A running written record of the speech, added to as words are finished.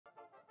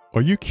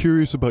Are you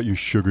curious about your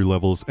sugar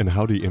levels and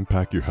how they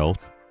impact your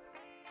health?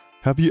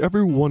 Have you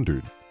ever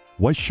wondered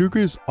why sugar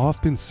is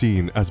often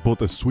seen as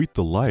both a sweet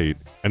delight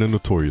and a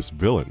notorious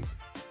villain?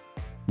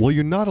 Well,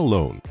 you're not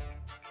alone.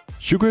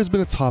 Sugar has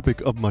been a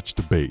topic of much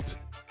debate,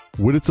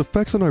 with its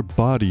effects on our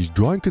bodies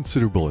drawing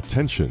considerable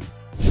attention.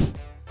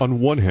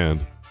 On one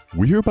hand,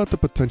 we hear about the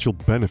potential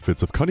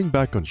benefits of cutting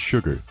back on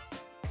sugar,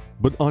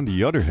 but on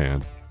the other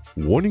hand,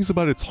 warnings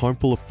about its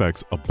harmful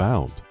effects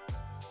abound.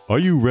 Are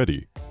you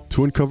ready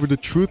to uncover the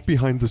truth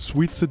behind the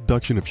sweet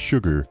seduction of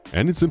sugar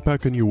and its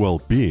impact on your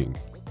well-being?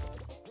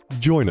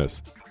 Join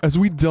us as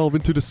we delve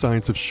into the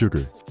science of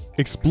sugar,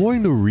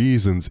 exploring the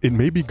reasons it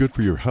may be good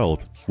for your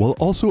health while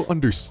also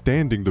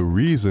understanding the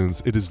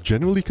reasons it is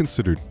generally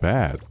considered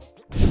bad.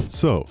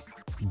 So,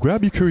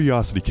 grab your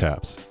curiosity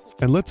caps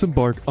and let's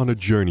embark on a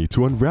journey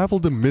to unravel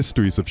the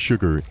mysteries of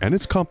sugar and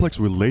its complex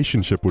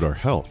relationship with our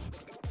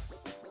health.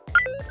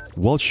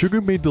 While sugar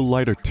may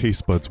delight our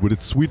taste buds with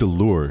its sweet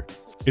allure,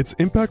 its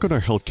impact on our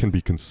health can be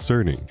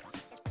concerning.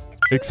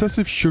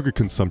 Excessive sugar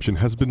consumption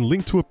has been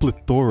linked to a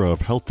plethora of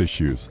health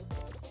issues,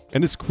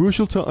 and it's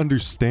crucial to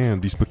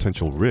understand these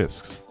potential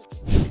risks.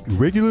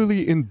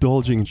 Regularly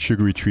indulging in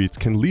sugary treats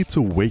can lead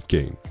to weight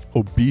gain,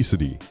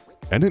 obesity,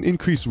 and an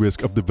increased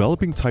risk of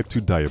developing type 2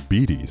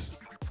 diabetes.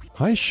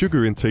 High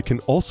sugar intake can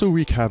also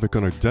wreak havoc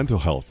on our dental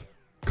health,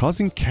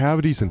 causing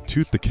cavities and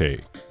tooth decay.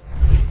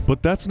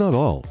 But that's not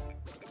all.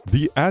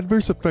 The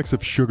adverse effects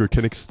of sugar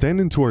can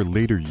extend into our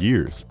later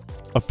years,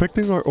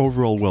 affecting our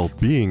overall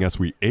well-being as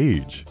we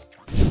age.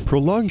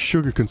 Prolonged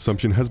sugar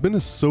consumption has been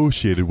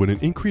associated with an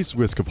increased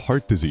risk of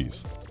heart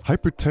disease,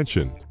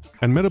 hypertension,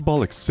 and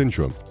metabolic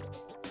syndrome,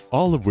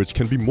 all of which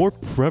can be more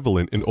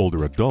prevalent in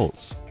older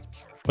adults.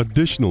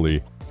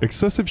 Additionally,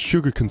 excessive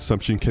sugar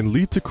consumption can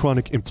lead to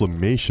chronic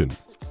inflammation,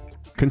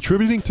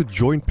 contributing to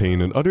joint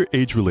pain and other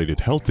age-related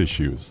health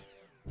issues.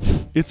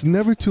 It's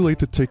never too late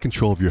to take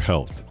control of your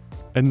health,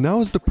 and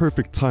now is the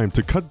perfect time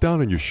to cut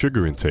down on your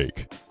sugar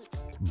intake.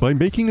 By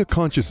making a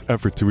conscious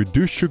effort to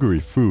reduce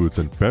sugary foods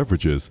and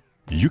beverages,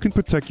 you can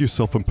protect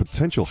yourself from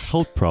potential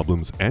health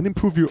problems and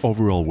improve your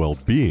overall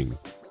well-being.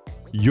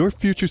 Your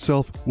future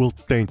self will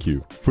thank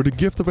you for the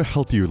gift of a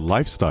healthier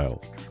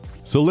lifestyle.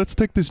 So let's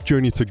take this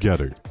journey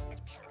together.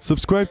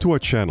 Subscribe to our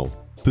channel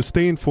to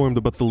stay informed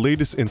about the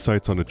latest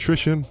insights on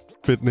nutrition,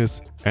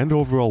 fitness, and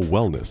overall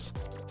wellness.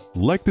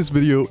 Like this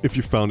video if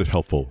you found it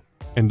helpful.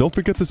 And don't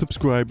forget to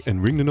subscribe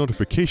and ring the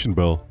notification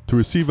bell to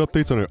receive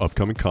updates on our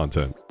upcoming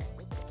content.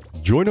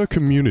 Join our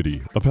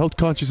community of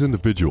health-conscious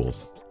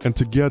individuals, and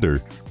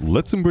together,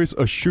 let's embrace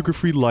a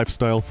sugar-free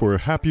lifestyle for a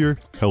happier,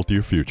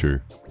 healthier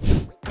future.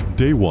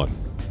 Day 1.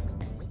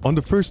 On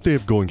the first day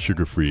of going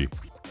sugar-free,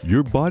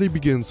 your body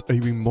begins a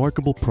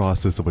remarkable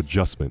process of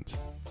adjustment.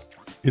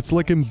 It's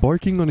like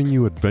embarking on a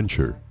new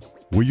adventure,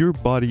 where your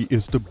body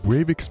is the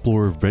brave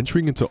explorer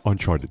venturing into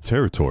uncharted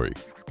territory.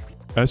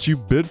 As you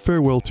bid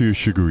farewell to your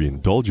sugary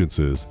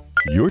indulgences,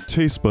 your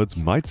taste buds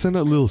might send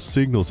out little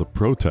signals of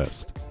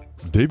protest.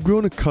 They've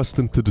grown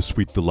accustomed to the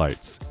sweet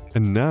delights,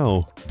 and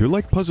now they're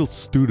like puzzled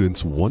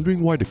students wondering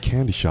why the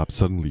candy shop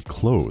suddenly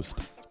closed.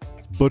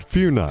 But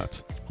fear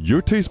not,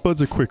 your taste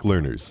buds are quick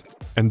learners,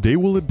 and they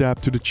will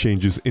adapt to the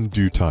changes in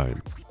due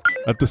time.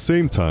 At the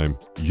same time,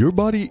 your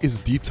body is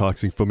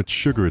detoxing from its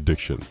sugar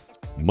addiction,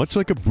 much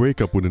like a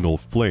breakup with an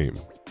old flame.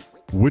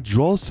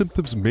 Withdrawal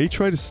symptoms may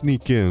try to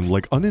sneak in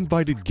like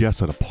uninvited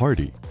guests at a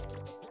party.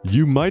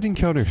 You might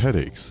encounter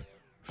headaches,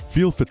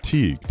 feel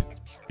fatigued,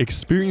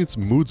 experience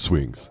mood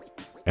swings,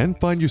 and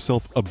find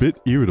yourself a bit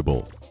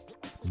irritable.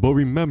 But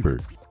remember,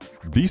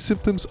 these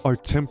symptoms are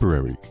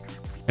temporary,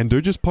 and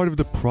they're just part of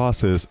the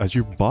process as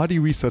your body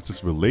resets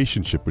its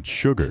relationship with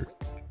sugar.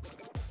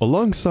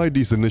 Alongside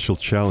these initial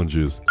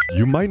challenges,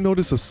 you might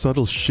notice a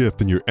subtle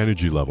shift in your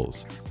energy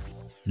levels.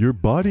 Your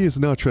body is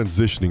now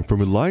transitioning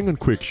from relying on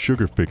quick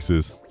sugar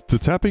fixes to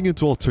tapping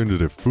into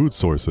alternative food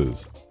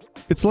sources.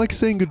 It's like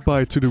saying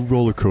goodbye to the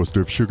roller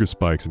coaster of sugar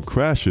spikes and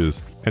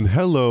crashes, and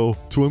hello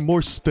to a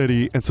more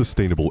steady and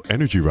sustainable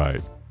energy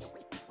ride.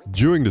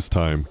 During this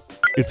time,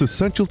 it's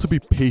essential to be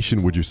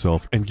patient with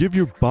yourself and give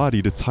your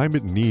body the time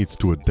it needs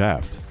to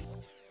adapt.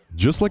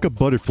 Just like a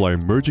butterfly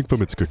emerging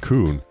from its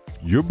cocoon,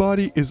 your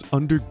body is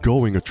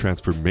undergoing a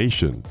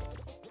transformation.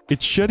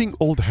 It's shedding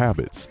old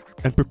habits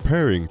and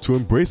preparing to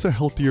embrace a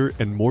healthier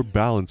and more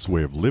balanced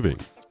way of living.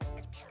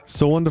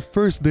 So on the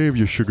first day of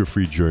your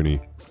sugar-free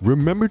journey,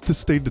 remember to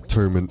stay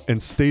determined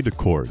and stay the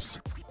course.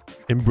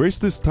 Embrace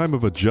this time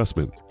of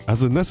adjustment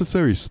as a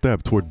necessary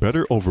step toward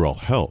better overall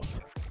health.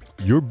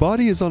 Your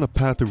body is on a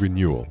path of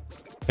renewal,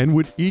 and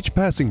with each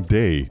passing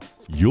day,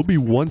 you'll be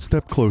one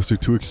step closer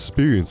to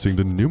experiencing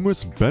the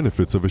numerous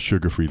benefits of a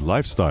sugar-free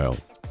lifestyle.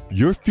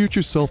 Your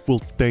future self will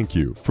thank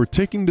you for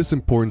taking this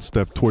important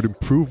step toward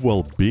improved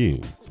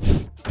well-being.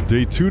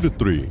 Day 2 to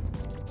 3.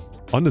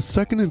 On the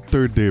second and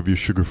third day of your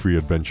sugar-free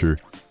adventure,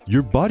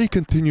 your body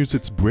continues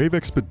its brave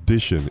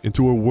expedition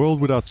into a world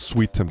without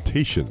sweet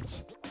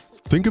temptations.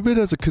 Think of it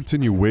as a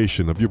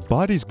continuation of your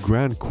body's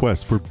grand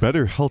quest for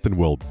better health and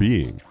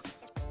well-being.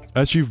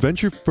 As you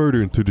venture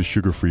further into the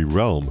sugar-free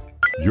realm,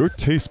 your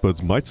taste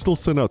buds might still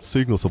send out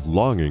signals of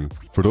longing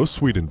for those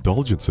sweet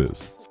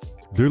indulgences.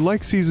 They're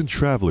like seasoned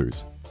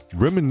travelers,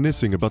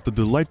 reminiscing about the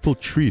delightful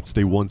treats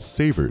they once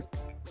savored.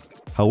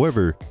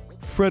 However,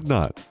 fret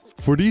not,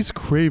 for these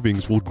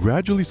cravings will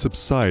gradually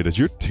subside as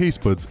your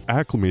taste buds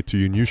acclimate to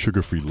your new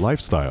sugar-free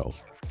lifestyle.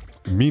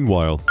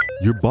 Meanwhile,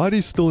 your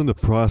body's still in the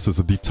process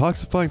of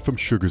detoxifying from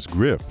sugar's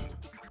grip,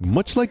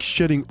 much like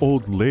shedding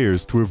old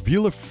layers to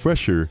reveal a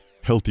fresher,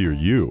 healthier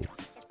you.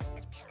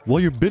 While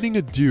you're bidding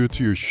adieu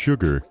to your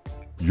sugar,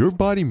 your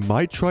body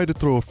might try to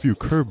throw a few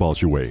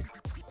curveballs your way.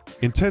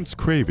 Intense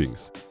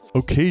cravings,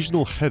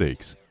 occasional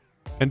headaches,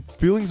 and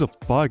feelings of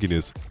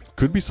fogginess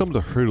could be some of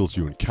the hurdles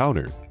you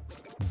encounter.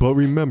 But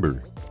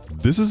remember,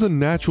 this is a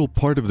natural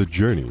part of the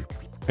journey,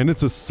 and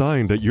it's a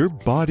sign that your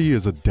body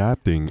is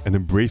adapting and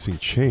embracing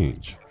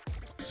change.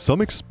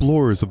 Some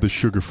explorers of the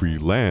sugar-free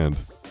land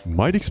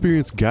might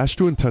experience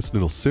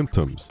gastrointestinal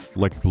symptoms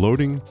like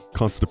bloating,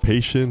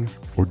 constipation,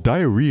 or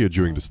diarrhea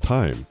during this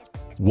time.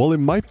 While it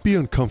might be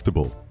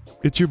uncomfortable,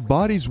 it's your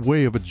body's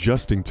way of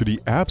adjusting to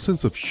the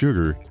absence of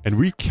sugar and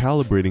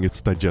recalibrating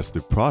its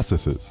digestive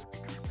processes.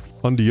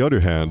 On the other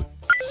hand,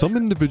 some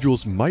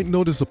individuals might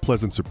notice a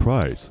pleasant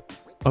surprise,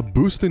 a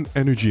boost in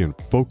energy and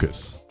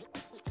focus.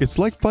 It's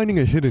like finding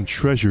a hidden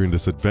treasure in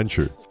this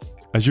adventure,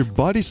 as your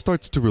body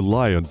starts to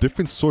rely on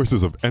different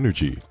sources of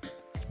energy,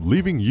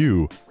 leaving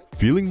you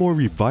feeling more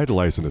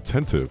revitalized and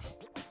attentive.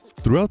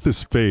 Throughout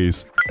this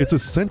phase, it's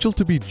essential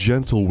to be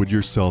gentle with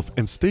yourself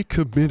and stay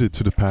committed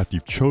to the path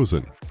you've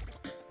chosen.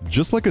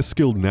 Just like a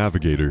skilled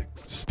navigator,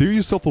 steer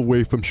yourself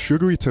away from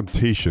sugary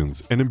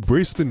temptations and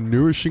embrace the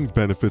nourishing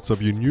benefits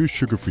of your new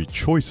sugar-free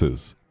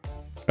choices.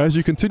 As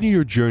you continue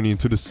your journey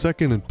into the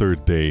second and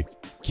third day,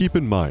 keep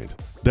in mind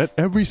that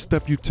every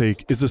step you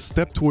take is a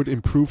step toward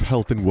improved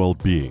health and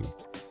well-being.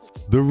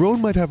 The road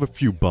might have a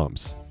few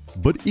bumps,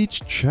 but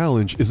each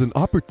challenge is an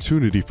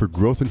opportunity for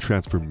growth and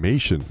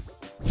transformation.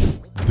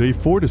 Day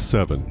 4 to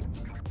 7.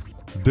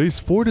 Days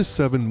 4 to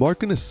 7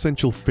 mark an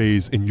essential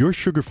phase in your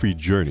sugar-free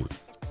journey.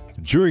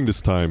 During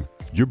this time,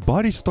 your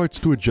body starts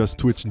to adjust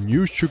to its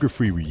new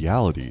sugar-free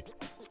reality,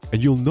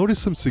 and you'll notice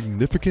some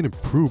significant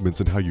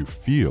improvements in how you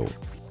feel.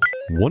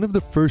 One of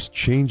the first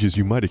changes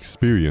you might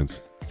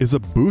experience is a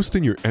boost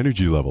in your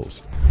energy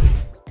levels.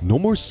 No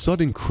more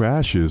sudden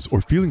crashes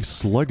or feeling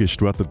sluggish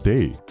throughout the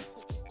day.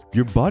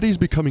 Your body's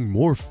becoming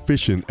more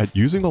efficient at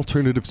using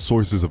alternative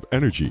sources of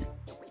energy,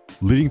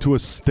 leading to a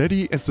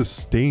steady and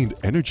sustained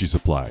energy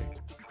supply.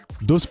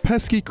 Those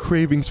pesky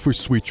cravings for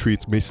sweet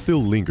treats may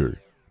still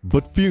linger,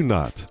 but fear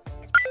not.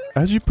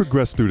 As you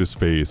progress through this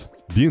phase,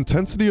 the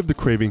intensity of the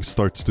craving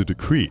starts to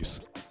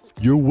decrease.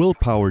 Your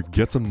willpower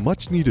gets a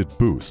much-needed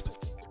boost,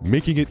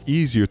 making it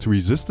easier to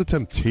resist the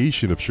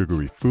temptation of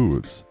sugary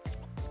foods.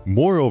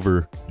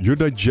 Moreover, your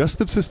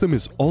digestive system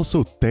is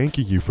also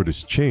thanking you for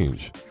this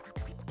change.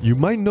 You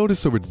might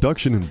notice a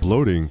reduction in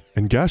bloating,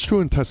 and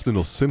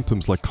gastrointestinal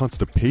symptoms like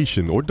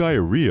constipation or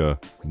diarrhea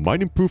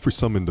might improve for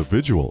some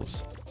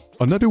individuals.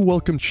 Another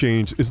welcome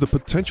change is the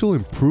potential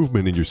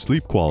improvement in your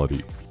sleep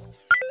quality.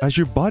 As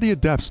your body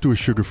adapts to a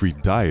sugar-free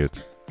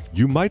diet,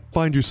 you might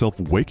find yourself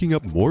waking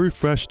up more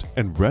refreshed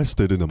and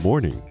rested in the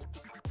morning.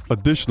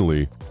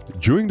 Additionally,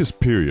 during this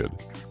period,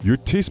 your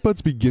taste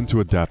buds begin to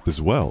adapt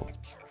as well.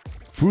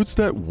 Foods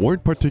that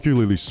weren't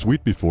particularly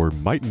sweet before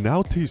might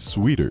now taste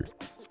sweeter,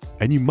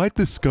 and you might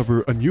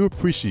discover a new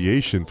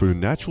appreciation for the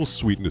natural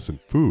sweetness in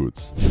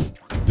foods.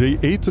 Day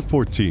 8 to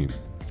 14.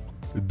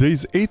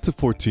 Days 8 to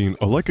 14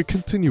 are like a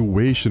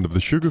continuation of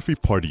the sugar-free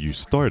party you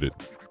started,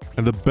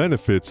 and the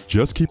benefits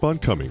just keep on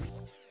coming.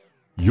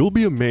 You'll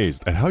be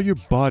amazed at how your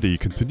body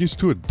continues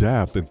to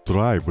adapt and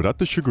thrive without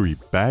the sugary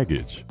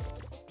baggage.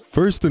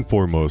 First and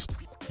foremost,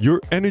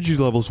 your energy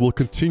levels will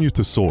continue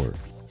to soar.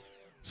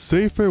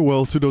 Say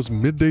farewell to those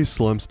midday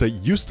slumps that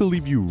used to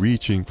leave you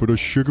reaching for those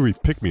sugary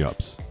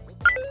pick-me-ups.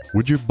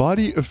 With your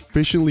body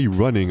efficiently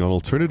running on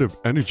alternative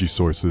energy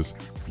sources,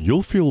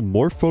 you'll feel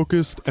more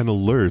focused and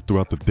alert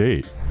throughout the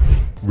day.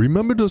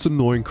 Remember those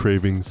annoying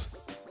cravings?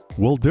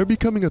 Well, they're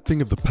becoming a thing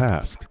of the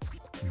past.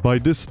 By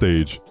this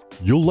stage,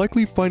 you'll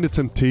likely find the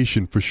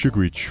temptation for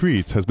sugary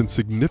treats has been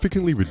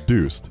significantly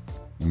reduced,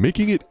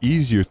 making it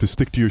easier to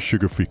stick to your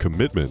sugar-free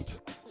commitment.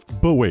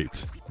 But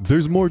wait,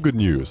 there's more good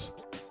news.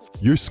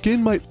 Your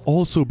skin might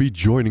also be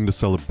joining the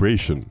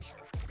celebration.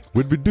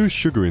 With reduced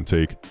sugar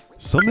intake,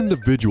 some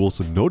individuals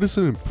notice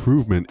an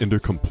improvement in their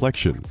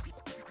complexion.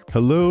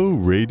 Hello,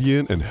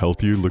 radiant and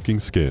healthier looking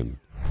skin.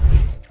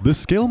 The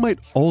scale might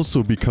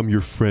also become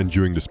your friend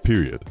during this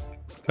period,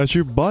 as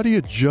your body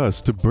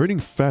adjusts to burning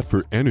fat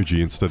for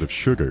energy instead of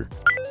sugar.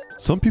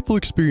 Some people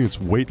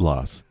experience weight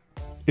loss.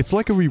 It's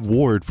like a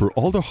reward for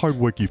all the hard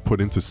work you've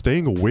put into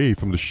staying away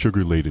from the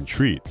sugar-laden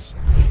treats.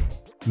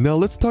 Now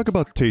let's talk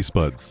about taste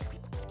buds.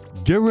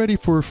 Get ready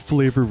for a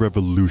flavor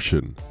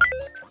revolution.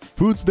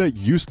 Foods that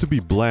used to be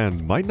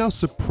bland might now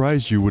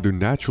surprise you with their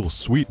natural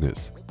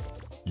sweetness.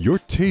 Your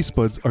taste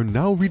buds are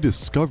now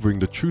rediscovering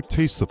the true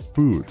tastes of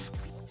foods,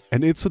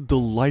 and it's a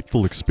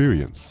delightful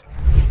experience.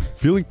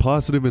 Feeling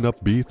positive and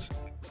upbeat?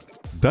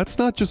 That's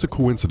not just a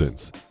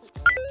coincidence.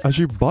 As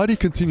your body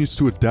continues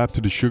to adapt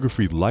to the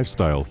sugar-free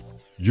lifestyle,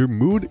 your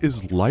mood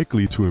is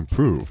likely to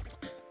improve.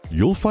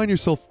 You'll find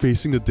yourself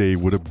facing the day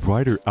with a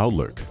brighter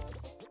outlook.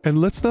 And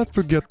let's not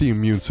forget the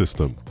immune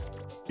system.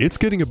 It's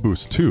getting a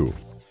boost too.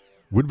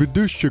 With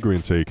reduced sugar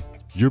intake,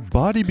 your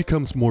body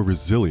becomes more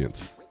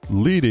resilient,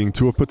 leading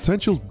to a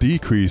potential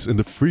decrease in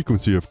the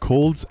frequency of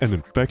colds and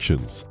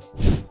infections.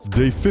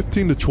 Day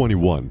 15 to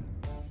 21.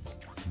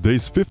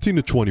 Days 15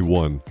 to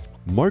 21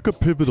 mark a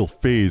pivotal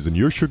phase in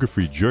your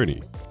sugar-free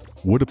journey,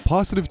 where the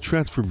positive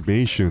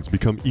transformations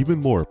become even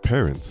more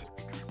apparent.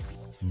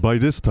 By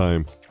this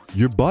time,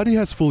 your body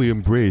has fully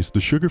embraced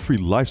the sugar-free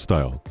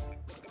lifestyle,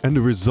 and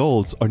the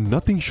results are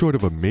nothing short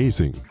of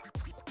amazing.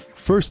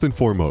 First and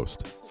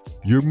foremost,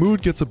 your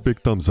mood gets a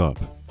big thumbs up.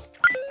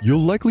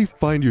 You'll likely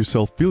find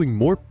yourself feeling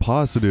more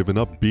positive and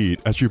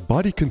upbeat as your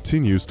body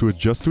continues to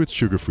adjust to its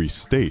sugar-free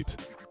state.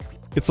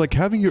 It's like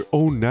having your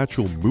own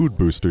natural mood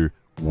booster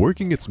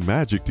working its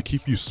magic to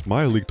keep you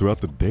smiling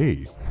throughout the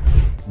day.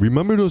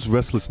 Remember those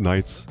restless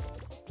nights?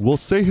 Well,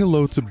 say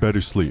hello to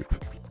better sleep.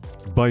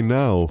 By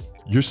now,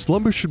 your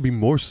slumber should be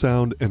more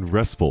sound and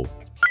restful.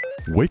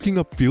 Waking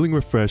up feeling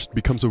refreshed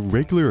becomes a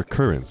regular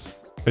occurrence,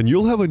 and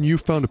you'll have a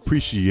newfound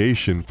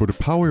appreciation for the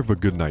power of a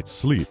good night's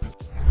sleep.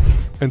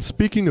 And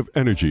speaking of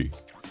energy,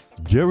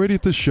 get ready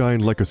to shine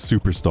like a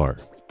superstar.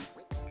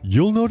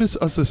 You'll notice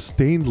a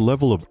sustained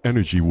level of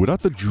energy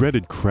without the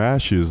dreaded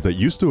crashes that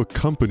used to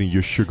accompany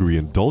your sugary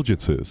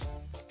indulgences.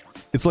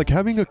 It's like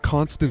having a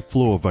constant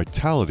flow of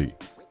vitality,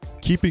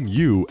 keeping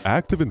you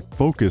active and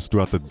focused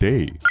throughout the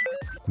day.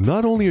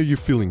 Not only are you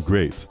feeling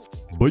great,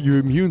 but your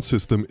immune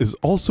system is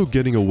also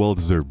getting a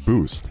well-deserved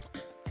boost.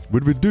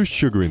 With reduced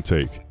sugar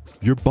intake,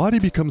 your body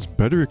becomes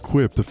better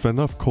equipped to fend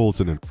off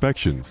colds and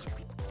infections,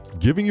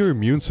 giving your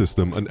immune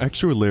system an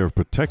extra layer of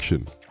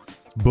protection.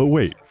 But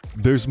wait,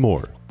 there's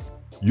more.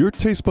 Your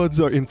taste buds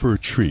are in for a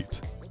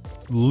treat.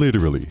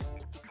 Literally.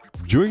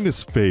 During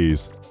this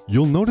phase,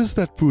 you'll notice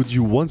that foods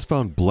you once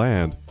found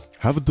bland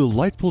have a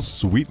delightful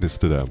sweetness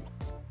to them.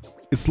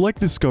 It's like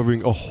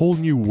discovering a whole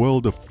new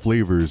world of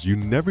flavors you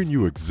never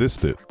knew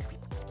existed.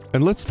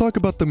 And let's talk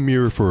about the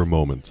mirror for a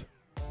moment.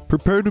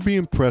 Prepare to be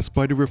impressed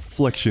by the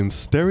reflection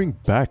staring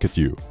back at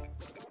you.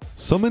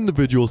 Some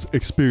individuals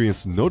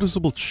experience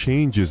noticeable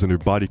changes in their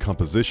body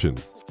composition,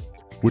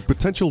 with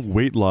potential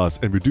weight loss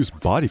and reduced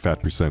body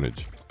fat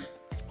percentage.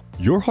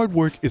 Your hard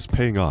work is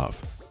paying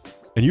off,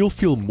 and you'll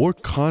feel more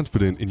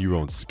confident in your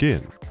own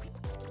skin.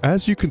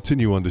 As you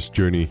continue on this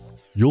journey,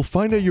 you'll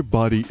find that your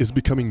body is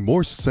becoming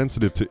more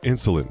sensitive to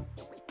insulin.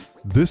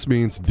 This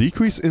means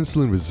decreased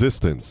insulin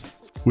resistance,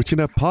 which can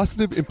have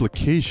positive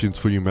implications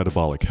for your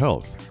metabolic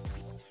health.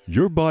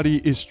 Your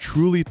body is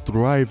truly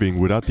thriving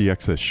without the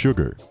excess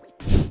sugar.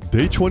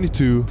 Day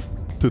 22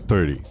 to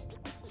 30.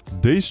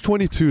 Days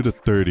 22 to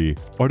 30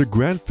 are the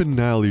grand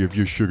finale of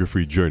your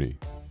sugar-free journey,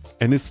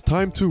 and it's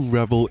time to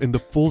revel in the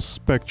full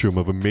spectrum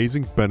of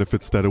amazing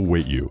benefits that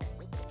await you.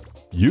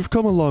 You've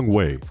come a long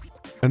way,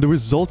 and the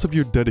results of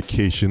your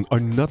dedication are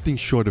nothing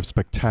short of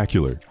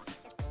spectacular.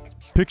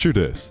 Picture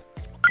this.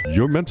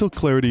 Your mental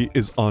clarity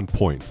is on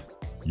point,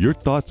 your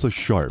thoughts are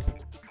sharp,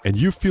 and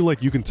you feel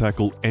like you can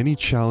tackle any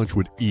challenge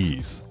with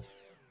ease.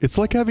 It's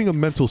like having a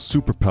mental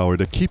superpower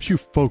that keeps you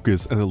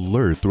focused and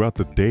alert throughout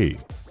the day.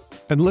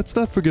 And let's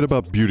not forget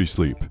about beauty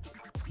sleep.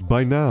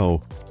 By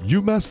now,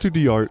 you mastered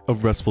the art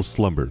of restful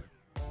slumber.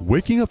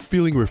 Waking up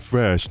feeling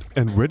refreshed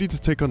and ready to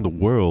take on the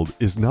world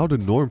is now the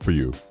norm for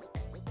you.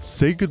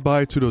 Say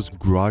goodbye to those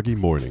groggy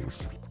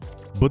mornings.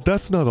 But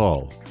that's not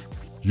all.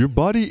 Your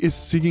body is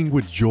singing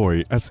with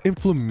joy as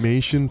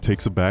inflammation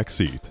takes a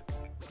backseat.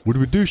 With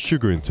reduced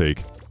sugar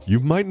intake, you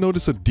might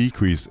notice a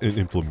decrease in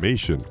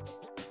inflammation,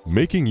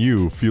 making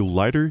you feel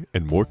lighter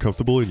and more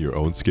comfortable in your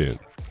own skin.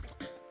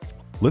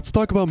 Let's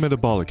talk about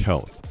metabolic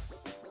health.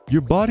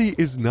 Your body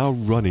is now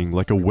running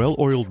like a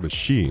well-oiled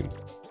machine.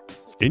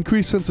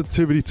 Increased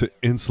sensitivity to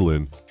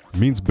insulin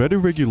means better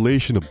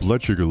regulation of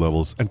blood sugar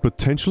levels and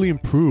potentially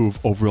improve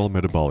overall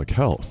metabolic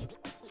health.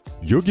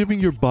 You're giving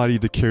your body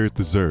the care it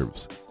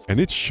deserves, and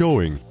it's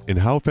showing in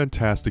how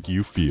fantastic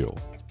you feel.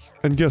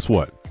 And guess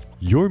what?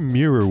 Your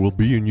mirror will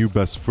be your new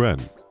best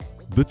friend.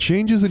 The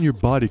changes in your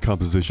body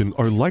composition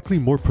are likely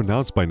more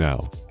pronounced by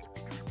now.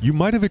 You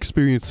might have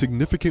experienced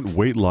significant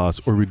weight loss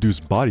or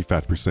reduced body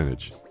fat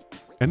percentage,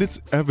 and it's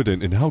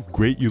evident in how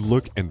great you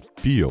look and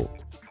feel.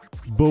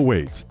 But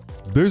wait,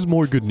 there's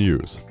more good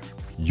news.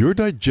 Your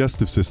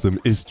digestive system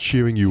is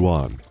cheering you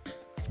on.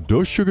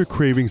 Those sugar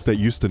cravings that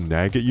used to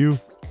nag at you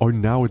are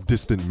now a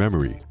distant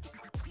memory.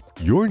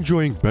 You're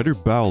enjoying better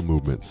bowel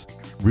movements,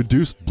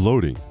 reduced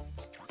bloating,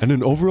 and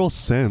an overall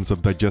sense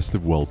of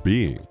digestive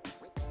well-being.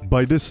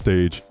 By this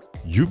stage,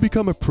 you've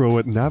become a pro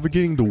at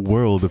navigating the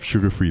world of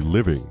sugar-free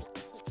living.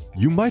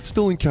 You might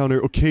still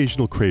encounter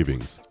occasional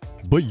cravings,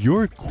 but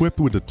you're equipped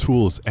with the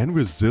tools and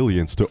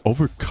resilience to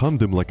overcome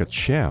them like a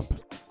champ.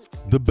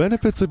 The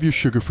benefits of your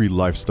sugar-free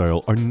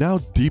lifestyle are now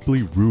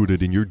deeply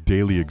rooted in your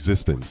daily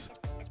existence.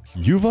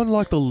 You've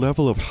unlocked a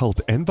level of health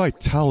and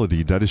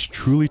vitality that is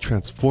truly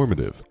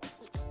transformative.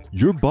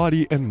 Your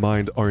body and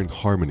mind are in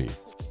harmony,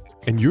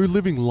 and you're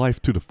living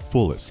life to the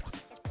fullest.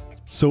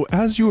 So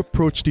as you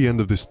approach the end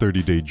of this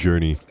 30-day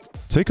journey,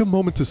 take a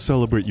moment to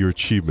celebrate your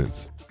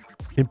achievements.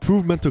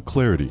 Improve mental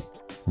clarity,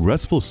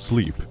 restful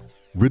sleep,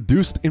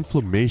 reduced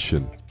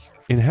inflammation,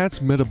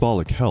 enhanced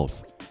metabolic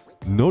health,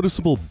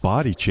 noticeable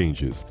body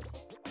changes,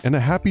 and a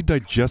happy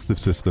digestive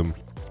system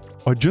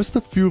are just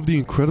a few of the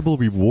incredible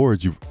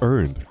rewards you've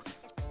earned.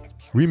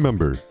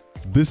 Remember,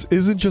 this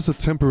isn't just a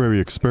temporary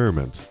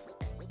experiment.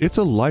 It's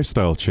a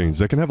lifestyle change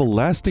that can have a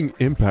lasting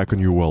impact on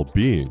your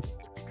well-being.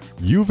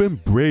 You've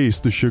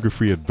embraced the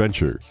sugar-free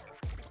adventure,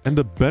 and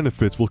the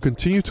benefits will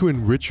continue to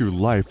enrich your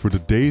life for the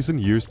days and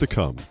years to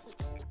come.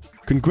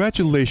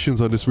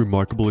 Congratulations on this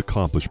remarkable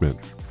accomplishment.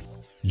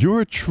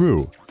 You're a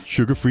true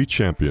sugar-free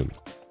champion.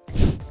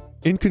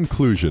 In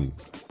conclusion,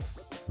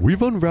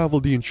 we've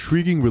unraveled the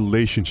intriguing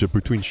relationship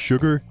between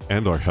sugar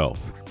and our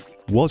health.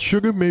 While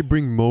sugar may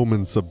bring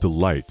moments of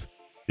delight,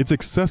 its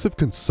excessive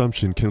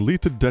consumption can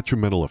lead to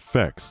detrimental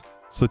effects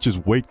such as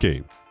weight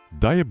gain,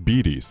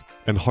 diabetes,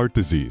 and heart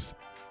disease,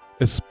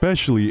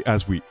 especially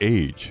as we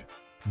age.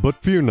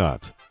 But fear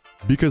not,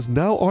 because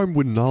now armed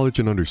with knowledge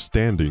and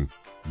understanding,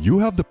 you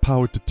have the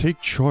power to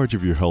take charge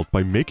of your health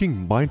by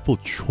making mindful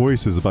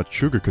choices about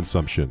sugar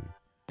consumption.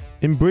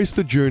 Embrace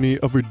the journey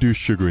of reduced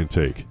sugar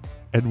intake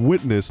and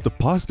witness the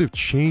positive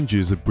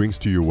changes it brings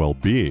to your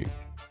well-being.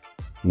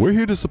 We're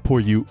here to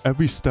support you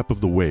every step of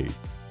the way.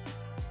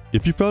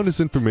 If you found this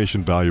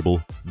information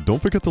valuable,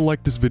 don't forget to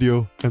like this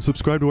video and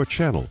subscribe to our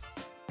channel.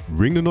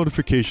 Ring the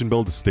notification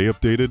bell to stay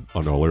updated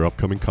on all our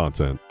upcoming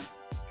content.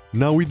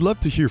 Now we'd love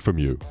to hear from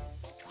you.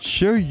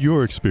 Share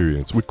your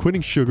experience with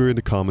quitting sugar in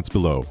the comments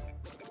below.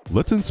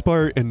 Let's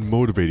inspire and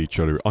motivate each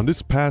other on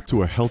this path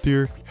to a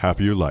healthier,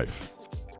 happier life.